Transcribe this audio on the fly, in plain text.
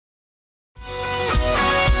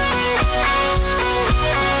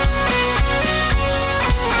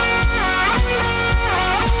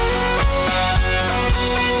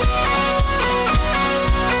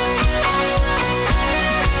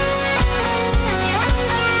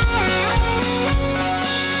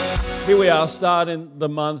Here we are starting the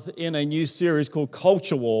month in a new series called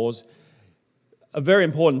Culture Wars, a very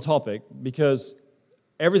important topic because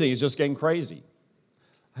everything is just getting crazy.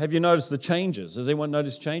 Have you noticed the changes? Has anyone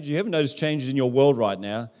noticed changes? You haven't noticed changes in your world right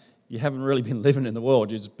now. You haven't really been living in the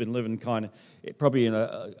world. You've just been living kind of probably in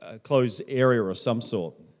a closed area of some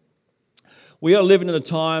sort. We are living in a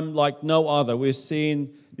time like no other. We're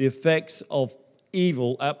seeing the effects of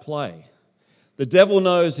evil at play. The devil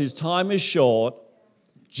knows his time is short.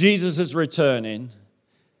 Jesus is returning,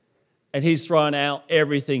 and he's throwing out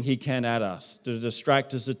everything he can at us to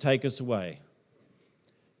distract us, to take us away.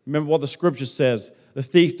 Remember what the scripture says, the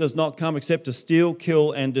thief does not come except to steal,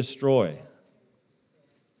 kill, and destroy.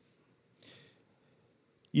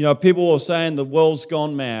 You know, people are saying the world's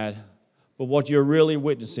gone mad, but what you're really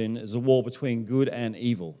witnessing is a war between good and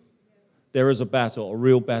evil. There is a battle, a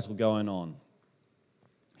real battle going on.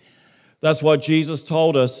 That's why Jesus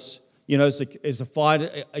told us, you know, it's a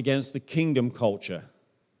fight against the kingdom culture.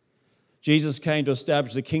 Jesus came to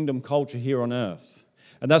establish the kingdom culture here on earth.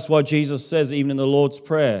 And that's why Jesus says, even in the Lord's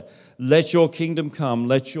Prayer, let your kingdom come,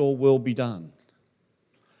 let your will be done.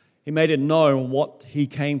 He made it known what he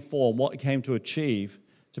came for, what he came to achieve,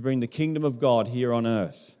 to bring the kingdom of God here on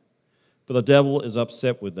earth. But the devil is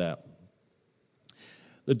upset with that.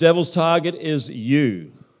 The devil's target is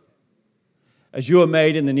you. As you are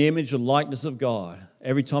made in the image and likeness of God,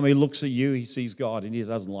 every time he looks at you, he sees God, and he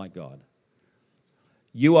doesn't like God.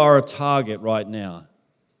 You are a target right now.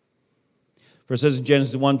 For it says in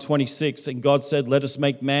Genesis 1:26, and God said, let us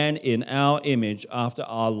make man in our image after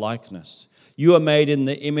our likeness. You are made in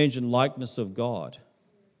the image and likeness of God.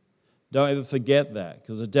 Don't ever forget that,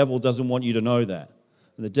 because the devil doesn't want you to know that.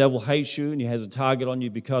 And the devil hates you, and he has a target on you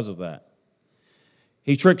because of that.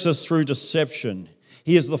 He tricks us through deception.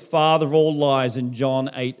 He is the father of all lies in John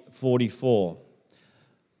 8:44.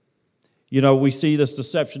 You know, we see this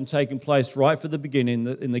deception taking place right from the beginning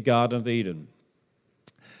in the Garden of Eden.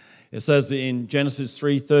 It says in Genesis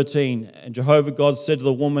 3:13, and Jehovah God said to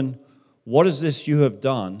the woman, what is this you have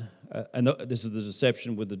done? And this is the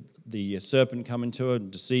deception with the serpent coming to her and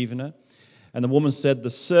deceiving her. And the woman said, the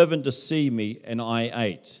servant deceived me and I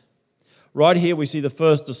ate. Right here we see the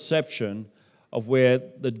first deception of where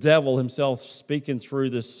the devil himself, speaking through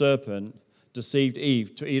this serpent, deceived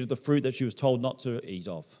Eve to eat of the fruit that she was told not to eat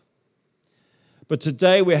of. But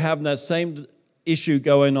today we're having that same issue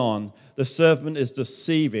going on. The serpent is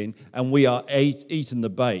deceiving, and we are eating the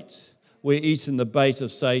bait. We're eating the bait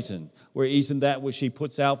of Satan. We're eating that which he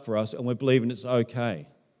puts out for us, and we're believing it's okay.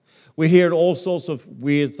 We're hearing all sorts of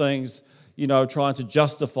weird things, you know, trying to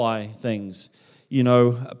justify things. You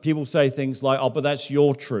know, people say things like, oh, but that's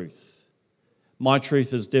your truth. My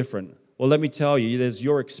truth is different. Well, let me tell you, there's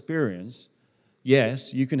your experience.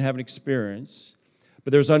 Yes, you can have an experience,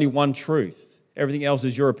 but there's only one truth. Everything else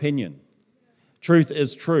is your opinion. Truth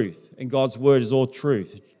is truth, and God's word is all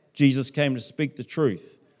truth. Jesus came to speak the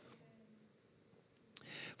truth.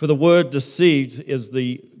 For the word deceived is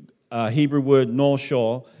the Hebrew word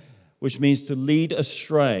noshor, which means to lead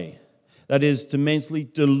astray. That is, to mentally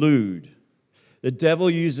delude. The devil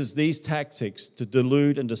uses these tactics to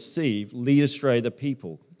delude and deceive, lead astray the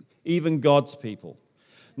people, even God's people.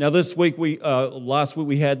 Now, last week we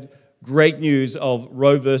had great news of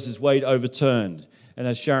Roe versus Wade overturned. And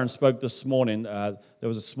as Sharon spoke this morning, there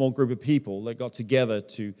was a small group of people that got together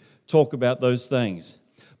to talk about those things.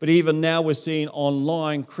 But even now we're seeing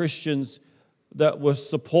online Christians that were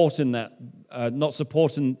supporting that, not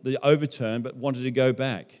supporting the overturn, but wanted to go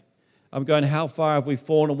back. I'm going, how far have we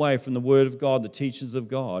fallen away from the Word of God, the teachings of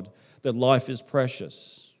God, that life is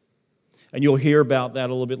precious? And you'll hear about that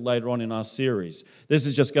a little bit later on in our series. This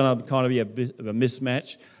is just going to kind of be a bit of a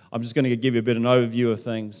mismatch. I'm just going to give you a bit of an overview of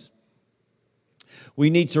things. We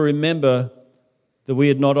need to remember that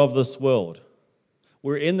we are not of this world.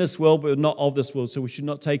 We're in this world, but we're not of this world, so we should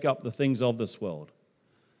not take up the things of this world.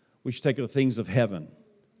 We should take up the things of heaven,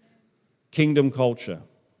 kingdom culture.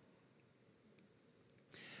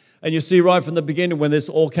 And you see right from the beginning when this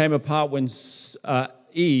all came apart, when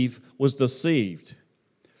Eve was deceived,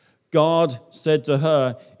 God said to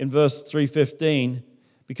her in verse 3:15,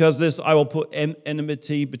 because this I will put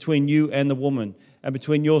enmity between you and the woman, and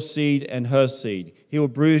between your seed and her seed. He will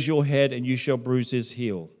bruise your head, and you shall bruise his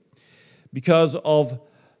heel. Because of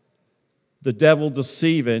the devil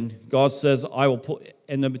deceiving, God says, I will put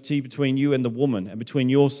enmity between you and the woman, and between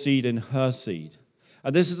your seed and her seed.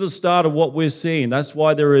 And this is the start of what we're seeing. That's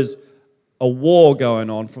why there is a war going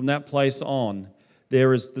on from that place on.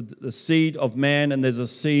 There is the seed of man and there's a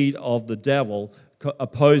seed of the devil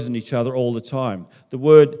opposing each other all the time. The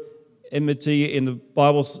word enmity in the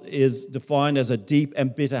Bible is defined as a deep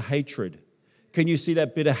and bitter hatred. Can you see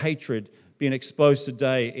that bitter hatred being exposed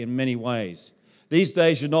today in many ways? These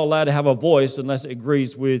days, you're not allowed to have a voice unless it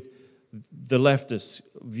agrees with the leftist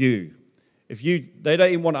view. They don't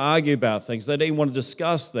even want to argue about things. They don't even want to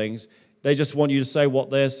discuss things. They just want you to say what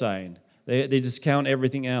they're saying. They discount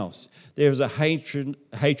everything else. There's a hatred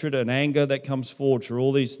and anger that comes forward through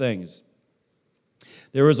all these things.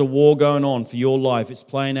 There is a war going on for your life. It's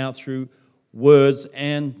playing out through words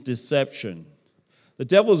and deception. The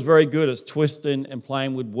devil is very good at twisting and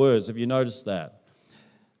playing with words. Have you noticed that?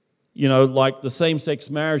 You know, like the same-sex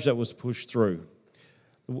marriage that was pushed through.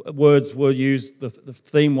 Words were used, the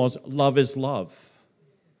theme was, love is love.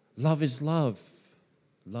 Love is love.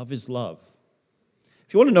 Love is love.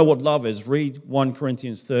 If you want to know what love is, read 1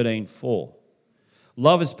 Corinthians 13:4.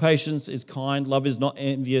 Love is patience, is kind. Love is not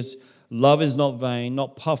envious. Love is not vain,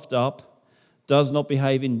 not puffed up, does not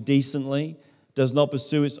behave indecently, does not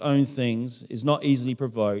pursue its own things, is not easily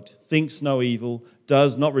provoked, thinks no evil,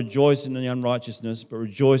 does not rejoice in the unrighteousness, but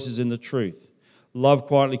rejoices in the truth. Love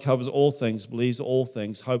quietly covers all things, believes all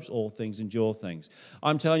things, hopes all things, endures things.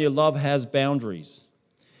 I'm telling you, love has boundaries.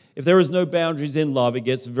 If there is no boundaries in love, it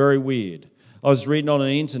gets very weird. I was reading on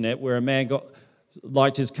the internet where a man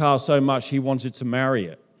liked his car so much he wanted to marry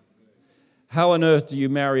it. How on earth do you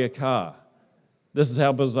marry a car? This is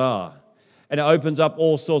how bizarre. And it opens up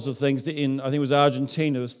all sorts of things. I think it was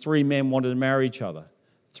Argentina, there was 3 men wanted to marry each other.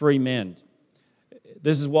 3 men.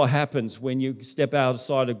 This is what happens when you step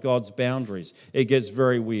outside of God's boundaries. It gets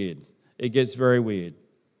very weird. It gets very weird.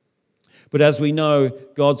 But as we know,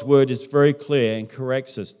 God's word is very clear and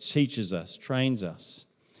corrects us, teaches us, trains us.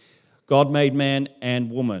 God made man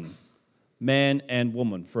and woman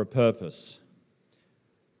for a purpose.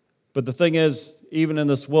 But the thing is, even in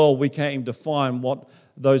this world, we can't even define what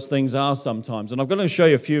those things are sometimes. And I'm going to show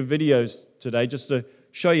you a few videos today just to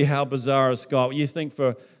show you how bizarre it's got. You think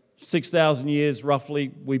for 6,000 years,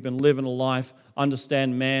 roughly, we've been living a life,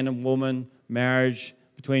 understand man and woman, marriage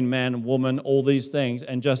between man and woman, all these things.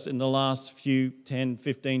 And just in the last few 10,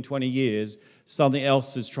 15, 20 years, something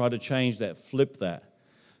else has tried to change that, flip that.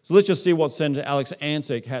 So let's just see what Senator Alex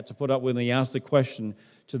Antic had to put up with when he asked the question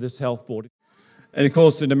to this health board. And of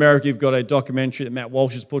course, in America, you've got a documentary that Matt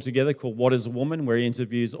Walsh has put together called What is a Woman?, where he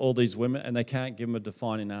interviews all these women and they can't give him a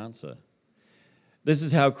defining answer. This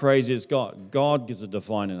is how crazy it's got. God gives a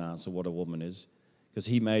defining answer what a woman is because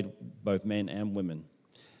he made both men and women.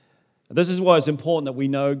 This is why it's important that we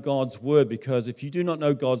know God's word, because if you do not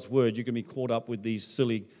know God's word, you're going to be caught up with these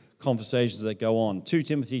silly conversations that go on. 2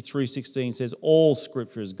 Timothy 3:16 says, all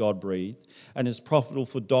scripture is God-breathed and is profitable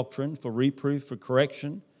for doctrine, for reproof, for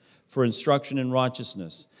correction, for instruction in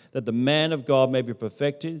righteousness, that the man of God may be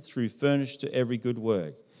perfected, through furnished to every good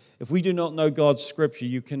work. If we do not know God's scripture,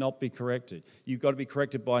 you cannot be corrected. You've got to be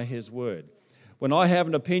corrected by his word. When I have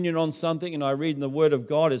an opinion on something and I read in the word of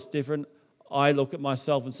God, it's different. I look at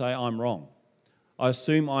myself and say, I'm wrong. I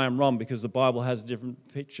assume I am wrong because the Bible has a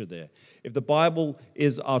different picture there. If the Bible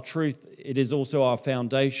is our truth, it is also our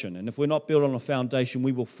foundation. And if we're not built on a foundation,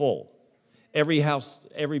 we will fall. Every house,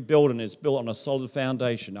 every building is built on a solid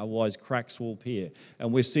foundation, otherwise cracks will appear.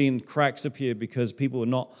 And we're seeing cracks appear because people are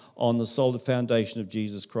not on the solid foundation of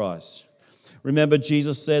Jesus Christ. Remember,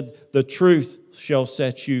 Jesus said, the truth shall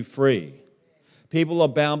set you free. People are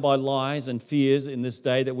bound by lies and fears in this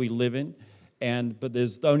day that we live in, but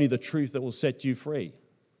there's only the truth that will set you free.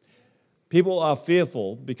 People are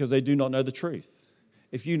fearful because they do not know the truth.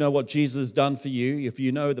 If you know what Jesus has done for you, if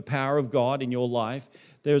you know the power of God in your life,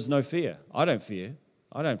 there is no fear. I don't fear.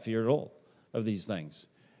 I don't fear at all of these things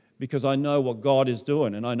because I know what God is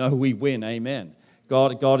doing and I know we win. Amen.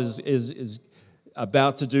 God is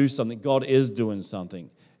about to do something. God is doing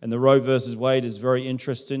something. And the Roe versus Wade is very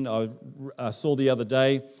interesting. I saw the other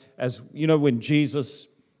day, as you know, when Jesus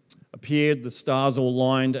appeared, the stars all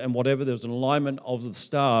aligned and whatever, there was an alignment of the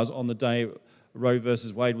stars on the day Roe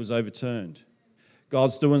versus Wade was overturned.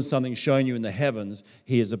 God's doing something, showing you in the heavens,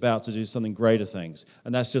 he is about to do something greater things.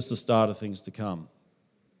 And that's just the start of things to come.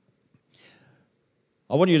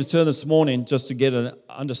 I want you to turn this morning just to get an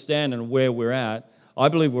understanding of where we're at. I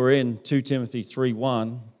believe we're in 2 Timothy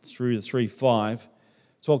 3:1 through to 3:5,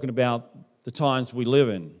 talking about the times we live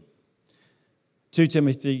in. 2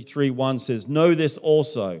 Timothy 3:1 says, know this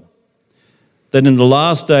also, that in the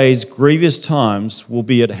last days grievous times will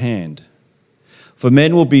be at hand. For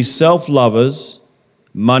men will be self-lovers,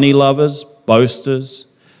 money lovers, boasters,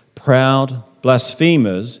 proud,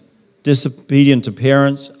 blasphemers, disobedient to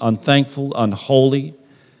parents, unthankful, unholy,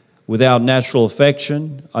 without natural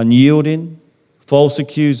affection, unyielding, false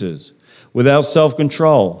accusers, without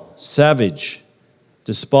self-control, savage,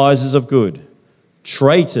 despisers of good,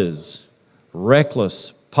 traitors,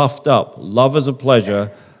 reckless, puffed up, lovers of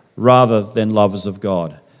pleasure rather than lovers of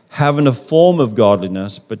God, having a form of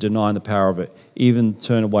godliness but denying the power of it, even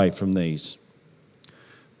turn away from these.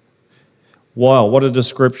 Wow, what a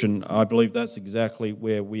description. I believe that's exactly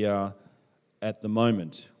where we are at the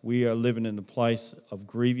moment. We are living in a place of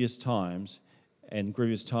grievous times, and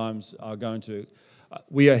grievous times are going to...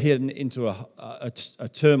 we are heading into a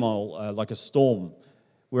turmoil, like a storm.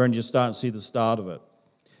 We're only just starting to see the start of it.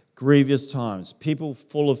 Grievous times, people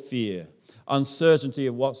full of fear, uncertainty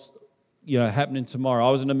of what's happening tomorrow.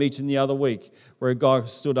 I was in a meeting the other week where a guy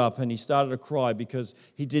stood up and he started to cry because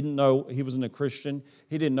he didn't know, he wasn't a Christian,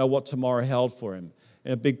 he didn't know what tomorrow held for him.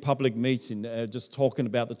 In a big public meeting, just talking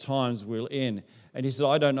about the times we're in. And he said,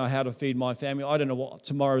 I don't know how to feed my family. I don't know what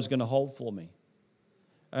tomorrow is going to hold for me.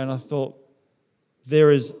 And I thought,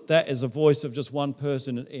 that is a voice of just one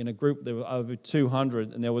person in a group. There were over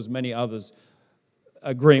 200, and there was many others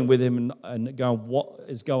agreeing with him and going, what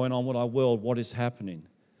is going on with our world? What is happening?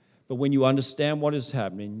 But when you understand what is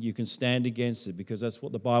happening, you can stand against it, because that's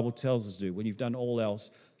what the Bible tells us to do. When you've done all else,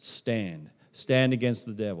 stand. Stand against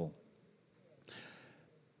the devil.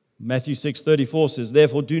 Matthew 6:34 says,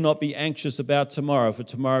 therefore do not be anxious about tomorrow, for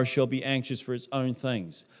tomorrow shall be anxious for its own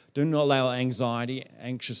things. Do not allow anxiety,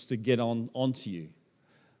 anxious to get onto you.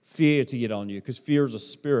 Fear to get on you, because fear is a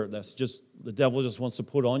spirit that's just, the devil just wants to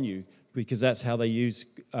put on you, because that's how they use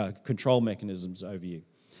control mechanisms over you.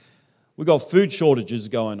 We've got food shortages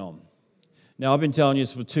going on. Now, I've been telling you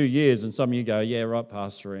this for 2 years, and some of you go, yeah, right,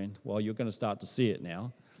 Pastor Ian. Well, you're going to start to see it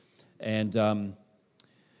now. And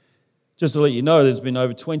just to let you know, there's been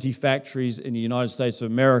over 20 factories in the United States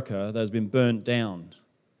of America that has been burnt down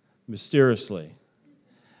mysteriously.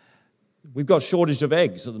 We've got shortage of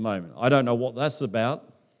eggs at the moment. I don't know what that's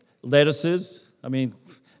about. Lettuces. I mean,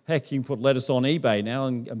 heck, you can put lettuce on eBay now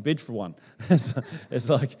and bid for one.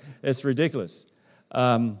 It's ridiculous.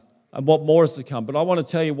 And what more is to come? But I want to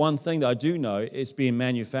tell you one thing that I do know, it's being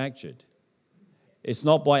manufactured. It's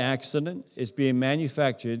not by accident. It's being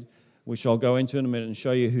manufactured, which I'll go into in a minute and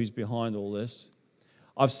show you who's behind all this.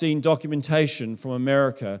 I've seen documentation from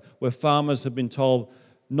America where farmers have been told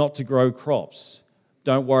not to grow crops.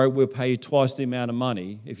 Don't worry, we'll pay you twice the amount of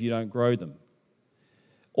money if you don't grow them.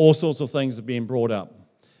 All sorts of things are being brought up.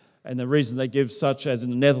 And the reason they give, such as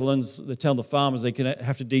in the Netherlands, they tell the farmers they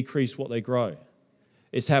have to decrease what they grow.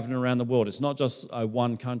 It's happening around the world. It's not just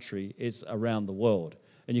one country, it's around the world.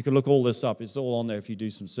 And you can look all this up. It's all on there if you do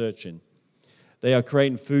some searching. They are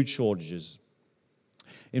creating food shortages.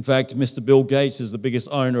 In fact, Mr. Bill Gates is the biggest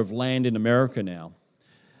owner of land in America now.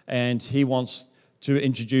 And he wants to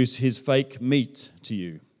introduce his fake meat to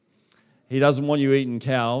you. He doesn't want you eating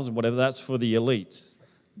cows and whatever. That's for the elite.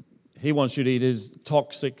 He wants you to eat his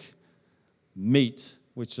toxic meat,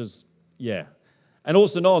 which is, yeah. And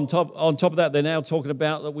also, on top of that, they're now talking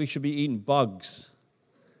about that we should be eating bugs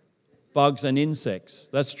and insects.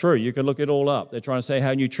 That's true. You can look it all up. They're trying to say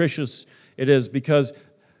how nutritious it is, because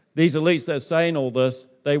these elites that are saying all this,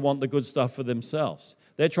 they want the good stuff for themselves.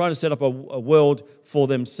 They're trying to set up a world for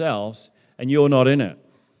themselves, and you're not in it.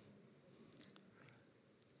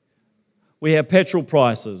 We have petrol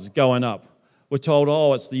prices going up. We're told,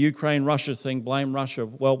 oh, it's the Ukraine-Russia thing, blame Russia.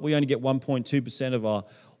 Well, we only get 1.2% of our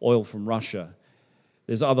oil from Russia.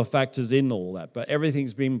 There's other factors in all that, but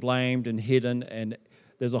everything's been blamed and hidden, and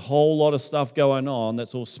there's a whole lot of stuff going on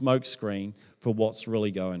that's all smokescreen for what's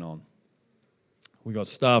really going on. We've got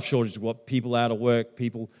staff shortage, we've got people out of work,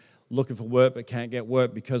 people looking for work but can't get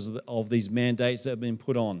work because of these mandates that have been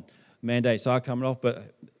put on. Mandates are coming off,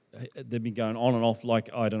 but they've been going on and off like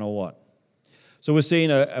I don't know what. So we're seeing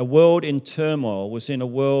a world in turmoil. We're seeing a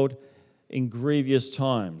world in grievous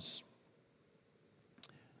times.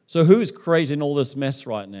 So who's creating all this mess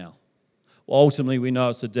right now? Well, ultimately, we know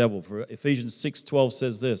it's the devil. For Ephesians 6:12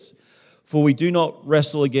 says this, for we do not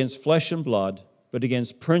wrestle against flesh and blood, but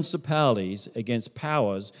against principalities, against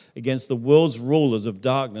powers, against the world's rulers of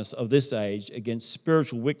darkness of this age, against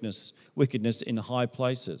spiritual wickedness in high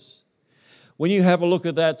places. When you have a look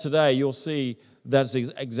at that today, you'll see that's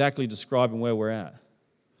exactly describing where we're at.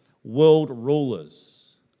 World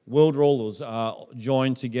rulers are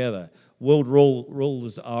joined together. World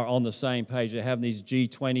rulers are on the same page. They're having these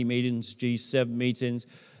G20 meetings, G7 meetings.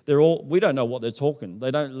 We don't know what they're talking. They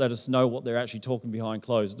don't let us know what they're actually talking behind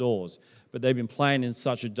closed doors. But they've been planning in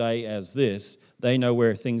such a day as this. They know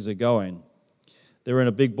where things are going. They're in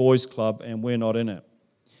a big boys club, and we're not in it.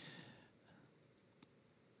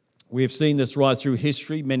 We have seen this right through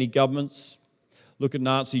history. Many governments, look at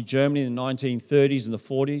Nazi Germany in the 1930s and the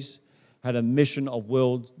 40s, had a mission of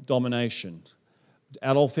world domination.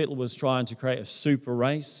 Adolf Hitler was trying to create a super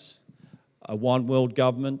race, a one world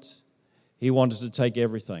government. He wanted to take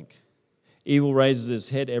everything. Evil raises its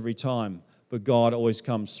head every time, but God always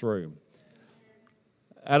comes through.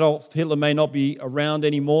 Adolf Hitler may not be around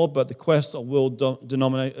anymore, but the quest of world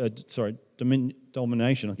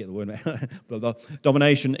domination, I'll get the word,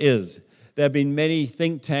 domination is. There have been many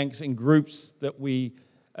think tanks and groups that we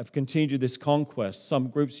have continued this conquest. Some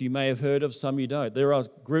groups you may have heard of, some you don't. There are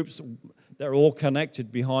groups that are all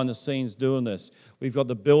connected behind the scenes doing this. We've got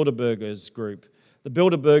the Bilderbergers group. The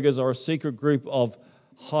Bilderbergers are a secret group of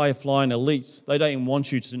high-flying elites. They don't even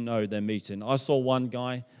want you to know they're meeting. I saw one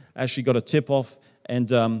guy actually got a tip-off,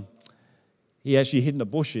 and he actually hid in the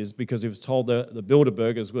bushes because he was told the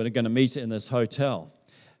Bilderbergers were going to meet in this hotel.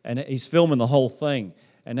 And he's filming the whole thing.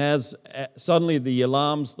 And as suddenly the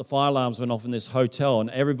fire alarms went off in this hotel,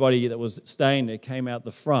 and everybody that was staying there came out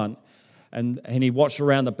the front, and he watched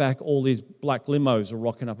around the back, all these black limos were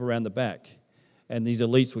rocking up around the back. And these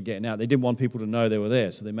elites were getting out. They didn't want people to know they were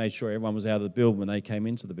there, so they made sure everyone was out of the building when they came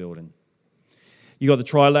into the building. You got the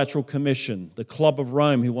Trilateral Commission, the Club of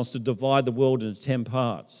Rome, who wants to divide the world into 10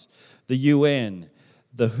 parts, the UN,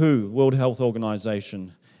 the WHO, World Health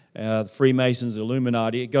Organization, the Freemasons, the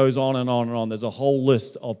Illuminati. It goes on and on and on. There's a whole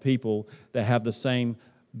list of people that have the same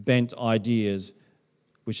bent ideas,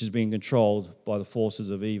 which is being controlled by the forces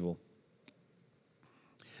of evil.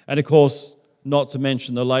 And of course, not to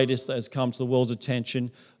mention the latest that has come to the world's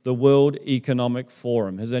attention, the World Economic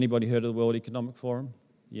Forum. Has anybody heard of the World Economic Forum?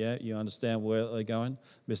 Yeah, you understand where they're going?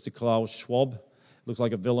 Mr. Klaus Schwab. Looks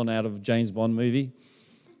like a villain out of a James Bond movie.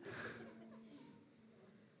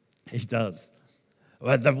 He does.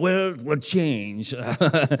 Well, the world will change.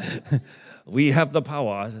 We have the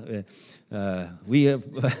power. We have...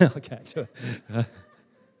 Okay.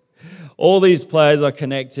 All these players are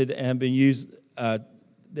connected and been used...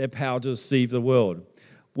 their power to deceive the world.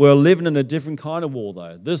 We're living in a different kind of war,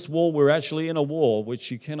 though. This war, we're actually in a war which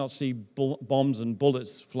you cannot see bombs and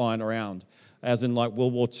bullets flying around, as in like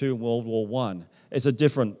World War II and World War I. It's a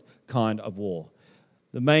different kind of war.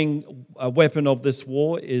 The main weapon of this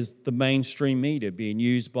war is the mainstream media being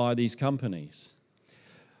used by these companies.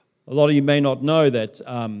 A lot of you may not know that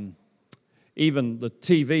even the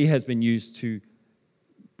TV has been used to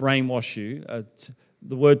brainwash you.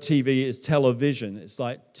 The word TV is television. It's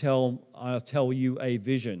like I'll tell you a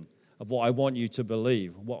vision of what I want you to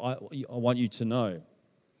believe, what I want you to know.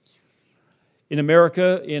 In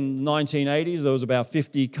America, in the 1980s, there was about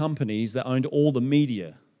 50 companies that owned all the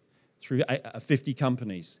media, through 50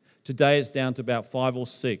 companies. Today, it's down to about 5 or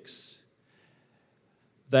 6.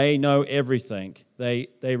 They know everything. They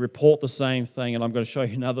report the same thing, and I'm going to show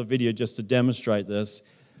you another video just to demonstrate this.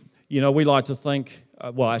 You know, we like to think,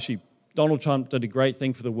 Donald Trump did a great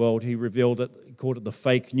thing for the world. He revealed it, he called it the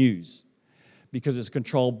fake news, because it's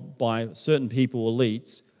controlled by certain people,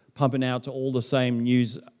 elites, pumping out to all the same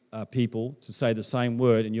news people to say the same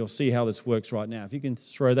word, and you'll see how this works right now. If you can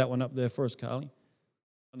throw that one up there for us, Carly.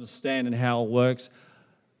 Understanding how it works.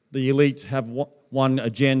 The elite have one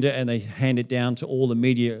agenda, and they hand it down to all the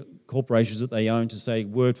media corporations that they own to say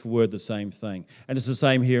word for word the same thing. And it's the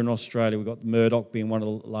same here in Australia. We've got Murdoch being one of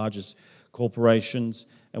the largest corporations,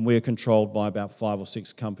 and we're controlled by about 5 or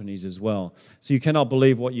 6 companies as well. So you cannot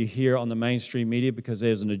believe what you hear on the mainstream media because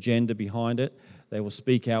there's an agenda behind it. They will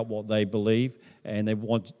speak out what they believe, and they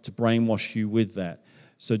want to brainwash you with that.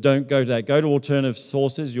 So don't go to that. Go to alternative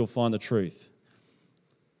sources, you'll find the truth.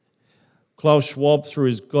 Klaus Schwab, through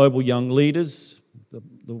his Global Young Leaders,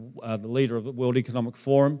 the leader of the World Economic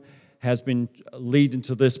Forum, has been leading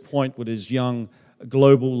to this point with his young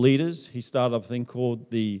global leaders. He started up a thing called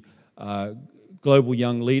the Global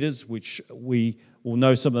Young Leaders, which we will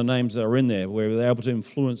know some of the names that are in there, where they're able to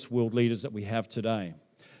influence world leaders that we have today.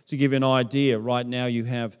 To give you an idea, right now you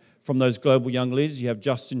have, from those Global Young Leaders, you have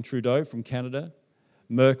Justin Trudeau from Canada,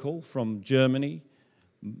 Merkel from Germany,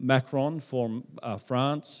 Macron from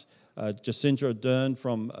France, Jacinda Ardern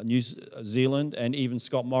from New Zealand, and even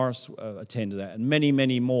Scott Morris attended that. And many,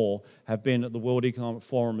 many more have been at the World Economic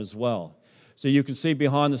Forum as well. So you can see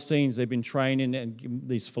behind the scenes, they've been training and giving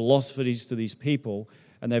these philosophies to these people,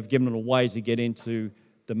 and they've given them a way to get into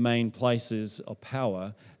the main places of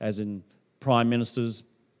power, as in prime ministers,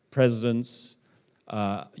 presidents,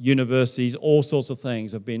 universities, all sorts of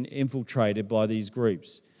things have been infiltrated by these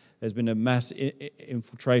groups. There's been a mass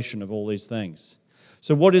infiltration of all these things.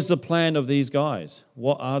 So what is the plan of these guys?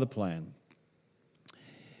 What are the plan?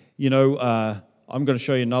 You know, I'm going to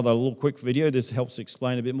show you another little quick video. This helps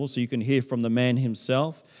explain a bit more so you can hear from the man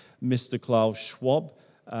himself, Mr. Klaus Schwab,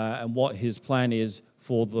 and what his plan is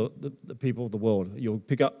for the people of the world. You'll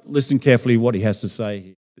listen carefully what he has to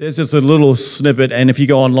say. There's just a little snippet, and if you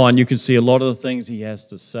go online, you can see a lot of the things he has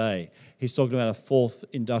to say. he's talking about a fourth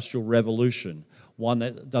industrial revolution, one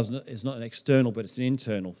that is not an external, but it's an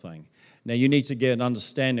internal thing. Now, you need to get an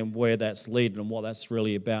understanding where that's leading and what that's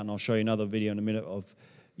really about, and I'll show you another video in a minute of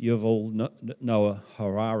Yuval Noah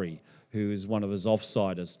Harari, who is one of his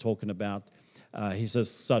offsiders, talking about, he says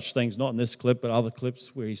such things, not in this clip, but other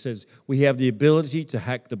clips, where he says, we have the ability to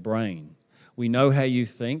hack the brain. We know how you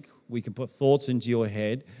think. We can put thoughts into your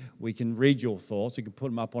head. We can read your thoughts. We can put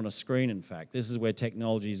them up on a screen, in fact. This is where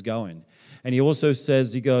technology is going. And he also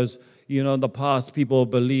says, he goes, you know, in the past, people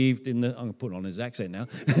believed in the... I'm going to put on his accent now.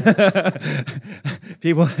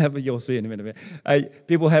 You'll see in a minute.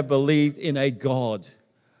 People have believed in a God,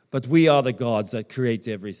 but we are the gods that create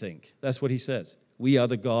everything. That's what he says. We are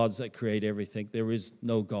the gods that create everything. There is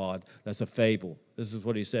no God. That's a fable. This is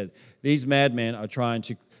what he said. These madmen are trying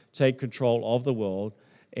to take control of the world,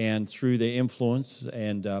 and through their influence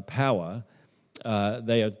and power,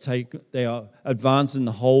 they are advancing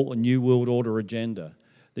the whole New World Order agenda.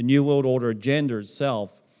 The New World Order agenda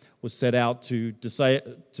itself was set out to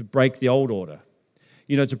break the old order.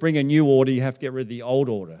 You know, to bring a new order, you have to get rid of the old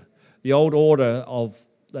order. The old order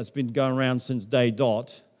that's been going around since day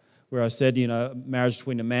dot, where I said, you know, marriage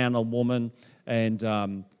between a man and a woman, and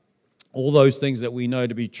all those things that we know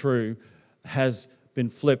to be true, has been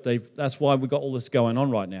flipped. That's why we've got all this going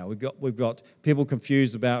on right now. We've got people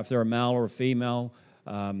confused about if they're a male or a female,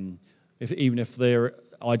 even if they're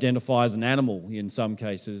identify as an animal. In some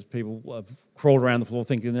cases, people have crawled around the floor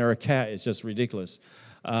thinking they're a cat. It's just ridiculous.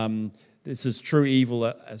 This is true evil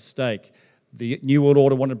at stake. The New World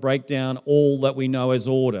Order wanted to break down all that we know as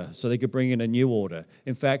order so they could bring in a new order.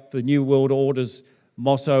 In fact, the New World Order's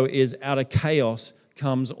motto is, out of chaos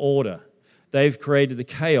comes order. They've created the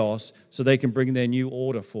chaos so they can bring their new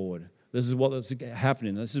order forward. This is what's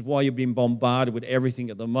happening. This is why you're being bombarded with everything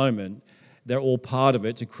at the moment. They're all part of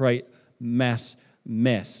it to create mass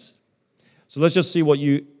mess. So let's just see what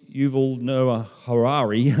Yuval Noah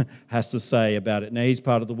Harari has to say about it. Now, he's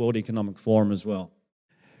part of the World Economic Forum as well.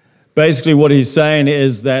 Basically, what he's saying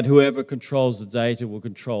is that whoever controls the data will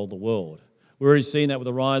control the world. We've already seen that with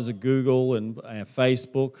the rise of Google and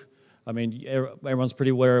Facebook. I mean, everyone's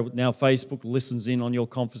pretty aware now Facebook listens in on your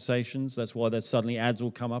conversations. That's why suddenly ads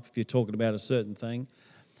will come up if you're talking about a certain thing.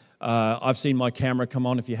 I've seen my camera come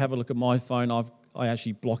on. If you have a look at my phone, I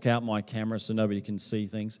actually block out my camera so nobody can see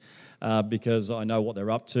things because I know what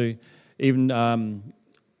they're up to. Even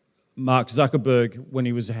Mark Zuckerberg, when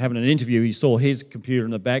he was having an interview, he saw his computer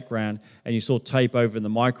in the background and you saw tape over the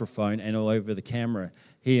microphone and all over the camera.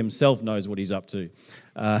 He himself knows what he's up to.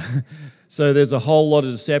 So there's a whole lot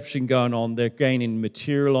of deception going on. They're gaining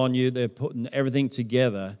material on you. They're putting everything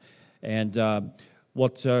together. And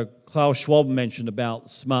what Klaus Schwab mentioned about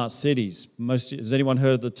smart cities. Has anyone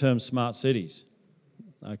heard of the term smart cities?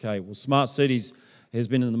 Okay, well, smart cities has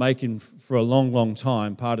been in the making for a long, long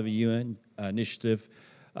time, part of a UN initiative,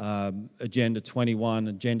 Agenda 21,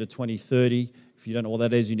 Agenda 2030. If you don't know what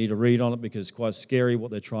that is, you need to read on it because it's quite scary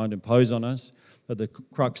what they're trying to impose on us. But the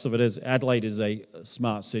crux of it is Adelaide is a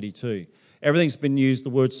smart city too. Everything's been used, the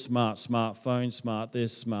word smart, smartphone, smart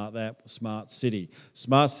this, smart that, smart city.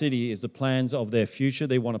 Smart city is the plans of their future.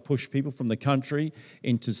 They want to push people from the country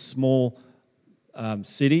into small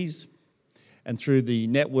cities. And through the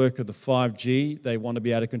network of the 5G, they want to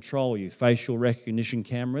be able to control you. Facial recognition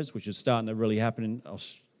cameras, which is starting to really happen in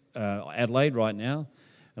Adelaide right now.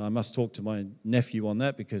 And I must talk to my nephew on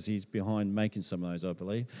that because he's behind making some of those, I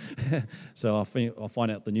believe. So I'll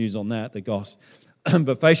find out the news on that, the goss.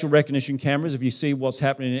 But facial recognition cameras, if you see what's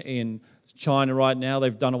happening in China right now,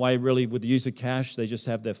 they've done away really with the use of cash. They just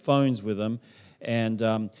have their phones with them.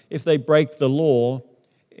 And if they break the law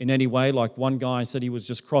in any way, like one guy said he was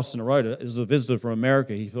just crossing the road. It was a visitor from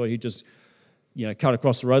America. He thought he'd just, cut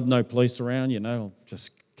across the road, no police around,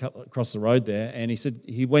 just cut across the road there. And he said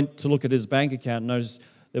he went to look at his bank account and noticed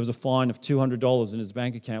there was a fine of $200 in his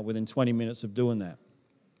bank account within 20 minutes of doing that.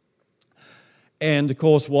 And, of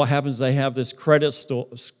course, what happens, they have this credit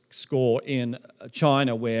score in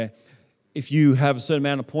China where if you have a certain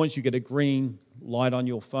amount of points, you get a green light on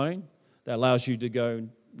your phone that allows you to go,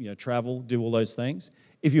 travel, do all those things.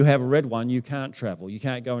 If you have a red one, you can't travel. You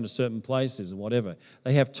can't go into certain places or whatever.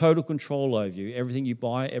 They have total control over you. Everything you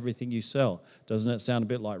buy, everything you sell. Doesn't that sound a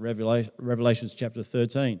bit like Revelations chapter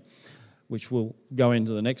 13, which we'll go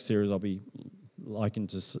into the next series. I'll be liking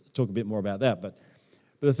to talk a bit more about that. But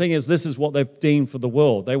the thing is, this is what they've deemed for the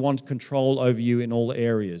world. They want control over you in all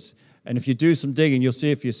areas. And if you do some digging, you'll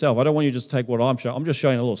see it for yourself. I don't want you to just take what I'm showing. I'm just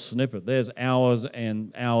showing a little snippet. There's hours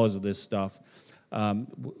and hours of this stuff.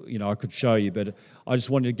 I could show you, but I just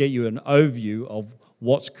wanted to get you an overview of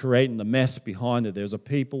what's creating the mess behind it. There's a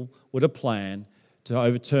people with a plan to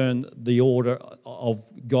overturn the order of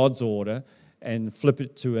God's order and flip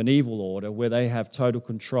it to an evil order where they have total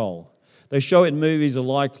control. They show it in movies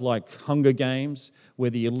alike like Hunger Games, where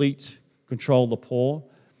the elite control the poor.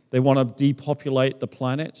 They want to depopulate the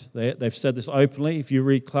planet. They've said this openly. If you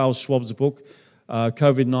read Klaus Schwab's book,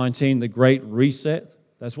 COVID-19, The Great Reset,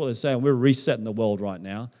 that's what they're saying. We're resetting the world right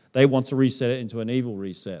now. They want to reset it into an evil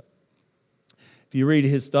reset. If you read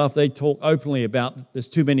his stuff, they talk openly about there's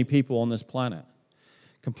too many people on this planet.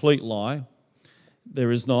 Complete lie.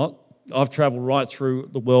 There is not. I've traveled right through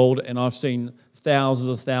the world and I've seen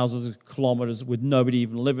thousands of kilometers with nobody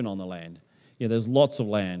even living on the land. Yeah, there's lots of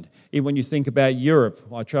land. Even when you think about Europe,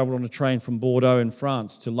 I traveled on a train from Bordeaux in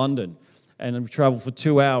France to London and I traveled for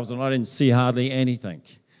 2 hours and I didn't see hardly anything.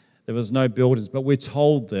 There was no buildings, but we're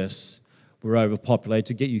told this, we're overpopulated,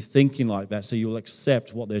 to get you thinking like that so you'll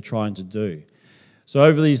accept what they're trying to do. So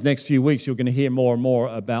over these next few weeks, you're going to hear more and more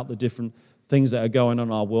about the different things that are going on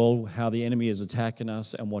in our world, how the enemy is attacking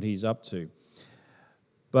us and what he's up to.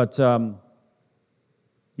 But, and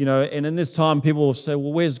in this time, people will say,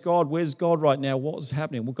 well, where's God? Where's God right now? What's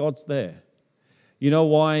happening? Well, God's there. You know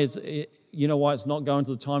why it's not going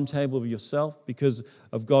to the timetable of yourself? Because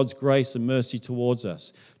of God's grace and mercy towards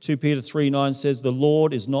us. 2 Peter 3:9 says, the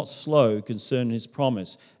Lord is not slow concerning his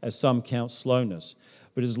promise, as some count slowness,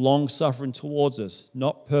 but is long-suffering towards us,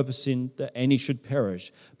 not purposing that any should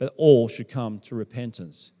perish, but all should come to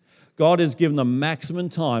repentance. God has given a maximum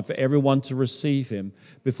time for everyone to receive him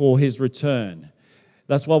before his return.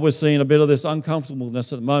 That's why we're seeing a bit of this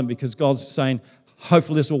uncomfortableness at the moment, because God's saying,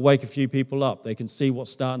 hopefully this will wake a few people up. They can see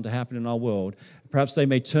what's starting to happen in our world. Perhaps they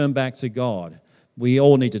may turn back to God. We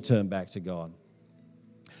all need to turn back to God.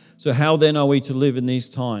 So how then are we to live in these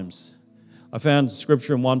times? I found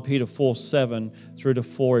scripture in 1 Peter 4:7 through to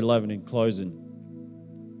 4:11 in closing.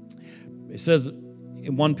 It says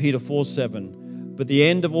in 1 Peter 4:7, but the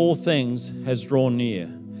end of all things has drawn near.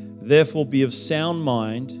 Therefore be of sound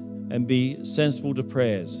mind and be sensible to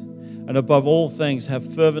prayers. And above all things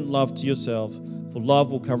have fervent love to yourself, for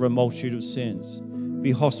love will cover a multitude of sins.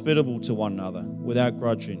 Be hospitable to one another without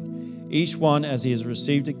grudging. Each one as he has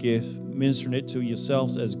received a gift, ministering it to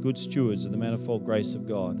yourselves as good stewards of the manifold grace of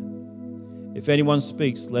God. If anyone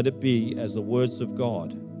speaks, let it be as the words of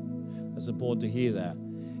God. It's important to hear that.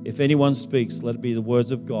 If anyone speaks, let it be the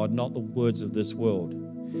words of God, not the words of this world.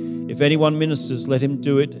 If anyone ministers, let him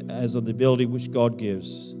do it as of the ability which God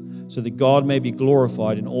gives, so that God may be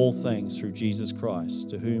glorified in all things through Jesus Christ,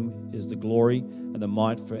 to whom is the glory and the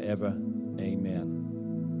might forever.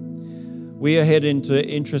 Amen. We are heading into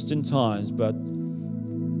interesting times, but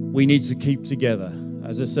we need to keep together.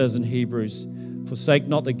 As it says in Hebrews, forsake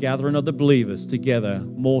not the gathering of the believers together,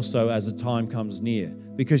 more so as the time comes near,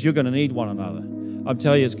 because you're going to need one another. I'm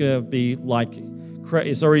telling you, it's going to be like,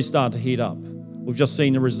 it's already starting to heat up. We've just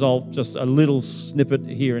seen the result, just a little snippet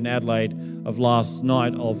here in Adelaide of last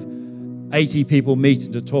night of 80 people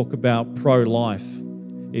meeting to talk about pro-life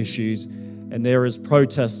issues. And there is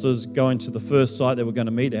protesters going to the first site they were going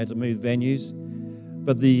to meet. They had to move venues.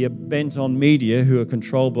 But the bent on media, who are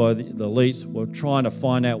controlled by the elites, were trying to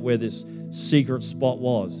find out where this secret spot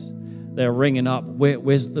was. They're ringing up,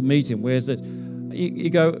 where's the meeting? Where's it? You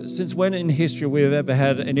go, since when in history we've ever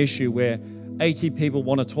had an issue where 80 people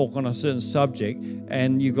want to talk on a certain subject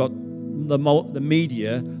and you've got the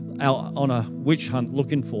media out on a witch hunt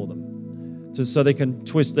looking for them so they can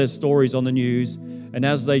twist their stories on the news. And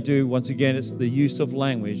as they do, once again, it's the use of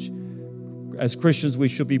language. As Christians, we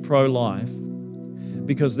should be pro-life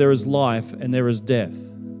because there is life and there is death.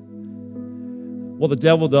 What the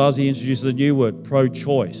devil does, he introduces a new word,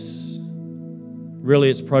 pro-choice.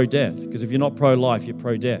 Really, it's pro-death, because if you're not pro-life, you're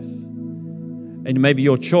pro-death. And it may be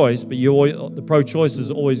your choice, but the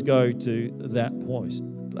pro-choices always go to that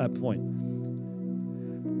point.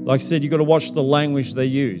 Like I said, you've got to watch the language they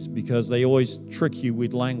use, because they always trick you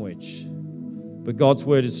with language. But God's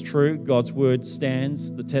word is true. God's word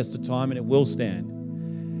stands the test of time, and it will stand.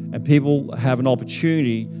 And people have an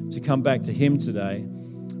opportunity to come back to Him today.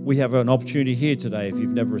 We have an opportunity here today, if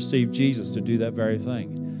you've never received Jesus, to do that very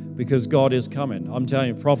thing. Because God is coming. I'm telling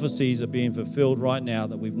you, prophecies are being fulfilled right now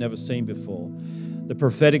that we've never seen before. The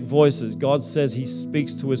prophetic voices, God says He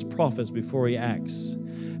speaks to His prophets before He acts.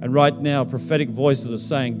 And right now, prophetic voices are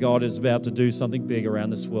saying God is about to do something big around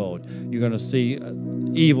this world. You're going to see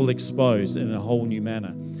evil exposed in a whole new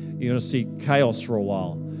manner. You're going to see chaos for a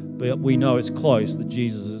while. But we know it's close that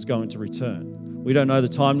Jesus is going to return. We don't know the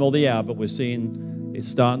time nor the hour, but we're seeing it's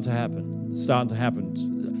starting to happen. It's starting to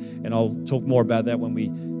happen. And I'll talk more about that when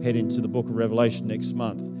we head into the book of Revelation next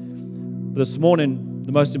month. But this morning,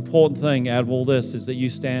 the most important thing out of all this is that you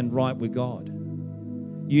stand right with God.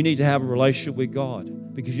 You need to have a relationship with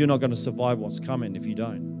God, because you're not going to survive what's coming if you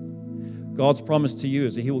don't. God's promise to you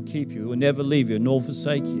is that He will keep you. He will never leave you nor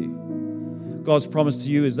forsake you. God's promise to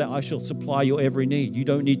you is that I shall supply your every need. You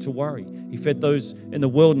don't need to worry. He fed those in the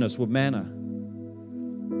wilderness with manna.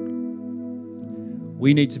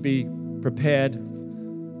 We need to be prepared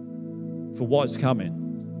for what's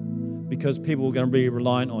coming, because people are going to be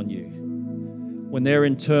reliant on you. When they're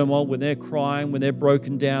in turmoil, when they're crying, when they're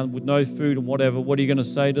broken down with no food and whatever, what are you going to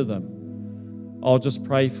say to them? I'll just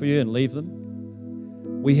pray for you and leave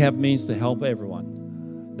them? We have means to help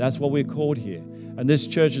everyone. That's what we're called here. And this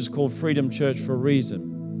church is called Freedom Church for a reason,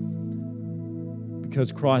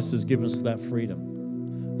 because Christ has given us that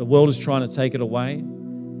freedom. The world is trying to take it away.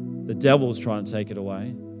 The devil is trying to take it away.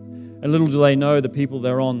 And little do they know, the people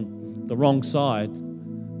that are on the wrong side,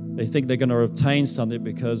 they think they're going to obtain something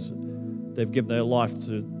because they've given their life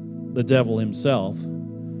to the devil himself,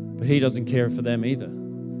 but he doesn't care for them either,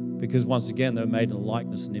 because once again, they're made in the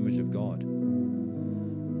likeness and image of God.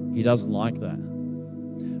 He doesn't like that.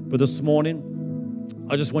 But this morning,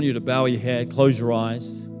 I just want you to bow your head, close your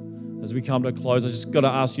eyes. As we come to a close, I just got to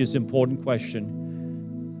ask you this important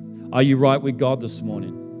question. Are you right with God this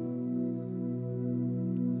morning?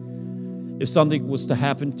 If something was to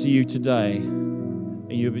happen to you today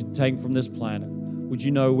and you've been taken from this planet, would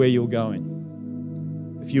you know where you're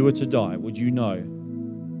going? If you were to die, would you know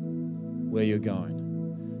where you're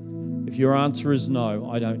going? If your answer is no,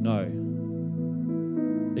 I don't know,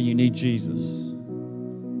 then you need Jesus.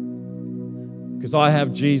 Because I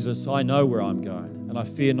have Jesus, I know where I'm going, and I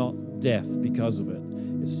fear not death because of it.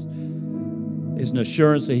 It's an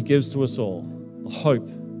assurance that He gives to us all, the hope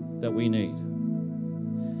that we need.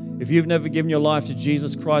 If you've never given your life to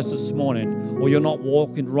Jesus Christ this morning, or you're not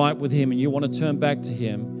walking right with Him and you want to turn back to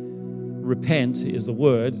Him, repent is the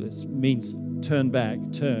word. It means turn back,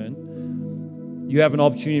 turn. You have an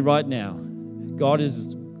opportunity right now. God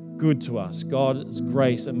is good to us. God's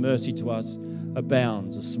grace and mercy to us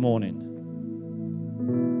abounds this morning.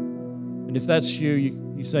 And if that's you,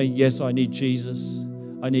 you say, yes, I need Jesus.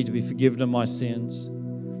 I need to be forgiven of my sins.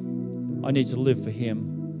 I need to live for Him.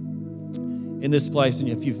 In this place, and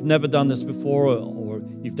if you've never done this before or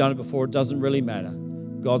you've done it before, it doesn't really matter.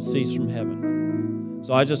 God sees from heaven.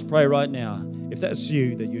 So I just pray right now, if that's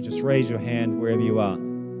you, that you just raise your hand wherever you are.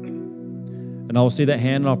 And I'll see that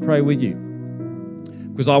hand and I'll pray with you.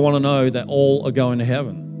 Because I want to know that all are going to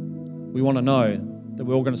heaven. We want to know that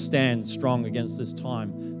we're all going to stand strong against this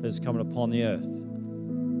time that is coming upon the earth.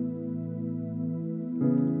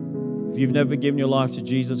 If you've never given your life to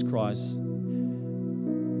Jesus Christ,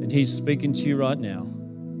 and He's speaking to you right now,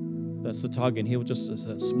 that's the tug, and He'll just,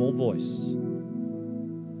 that small voice.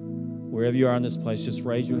 Wherever you are in this place, just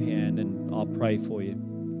raise your hand and I'll pray for you.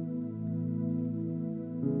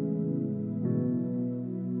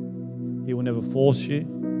 He will never force you,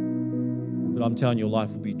 but I'm telling you, your life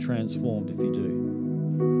will be transformed if you do.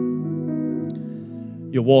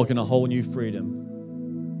 You'll walk in a whole new freedom.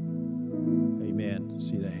 Amen.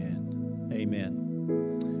 See that hand.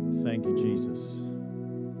 Amen. Thank you, Jesus.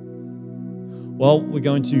 Well, we're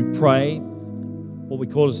going to pray what we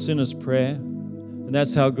call a sinner's prayer. And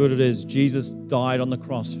that's how good it is. Jesus died on the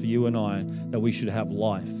cross for you and I, that we should have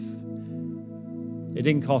life. It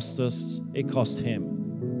didn't cost us, it cost Him.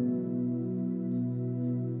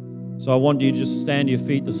 So I want you to just stand to your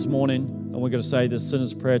feet this morning, and we're going to say this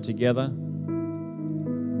sinner's prayer together.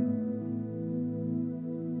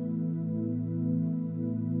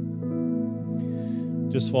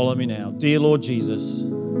 Just follow me now. Dear Lord Jesus,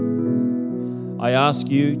 I ask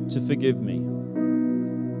you to forgive me.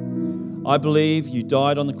 I believe you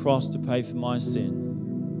died on the cross to pay for my sin,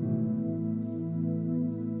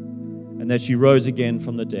 and that you rose again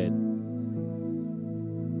from the dead.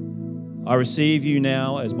 I receive you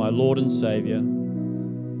now as my Lord and Savior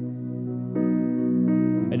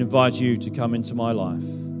and invite you to come into my life.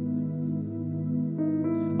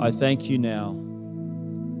 I thank you now.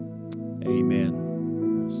 Amen.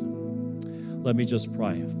 Awesome. Let me just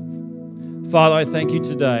pray. Father, I thank you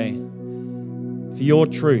today for your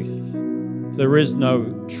truth. If there is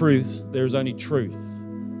no truth, there is only truth.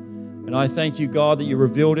 And I thank you, God, that you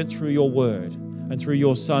revealed it through your word and through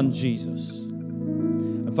your Son, Jesus.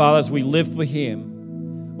 And Father, as we live for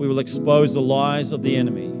Him, we will expose the lies of the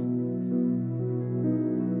enemy.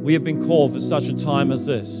 We have been called for such a time as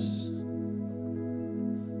this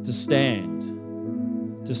to stand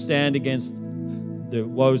against the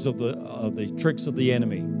woes of the tricks of the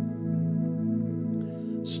enemy.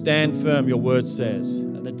 Stand firm, your word says,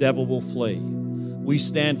 and the devil will flee. We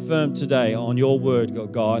stand firm today on your word,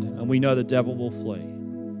 God, and we know the devil will flee.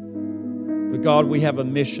 But God, we have a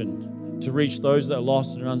mission. to reach those that are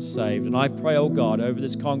lost and unsaved. And I pray, oh God, over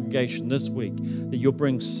this congregation this week, that you'll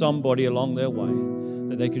bring somebody along their way,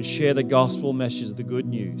 that they can share the gospel message of the good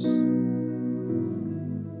news.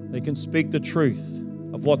 They can speak the truth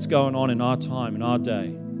of what's going on in our time, in our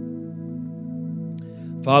day.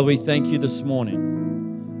 Father, we thank you this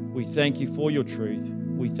morning. We thank you for your truth.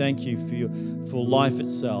 We thank you for life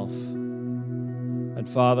itself. And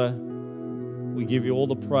Father, we give you all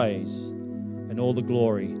the praise and all the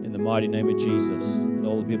glory in the mighty name of Jesus. And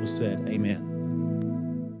all the people said, amen.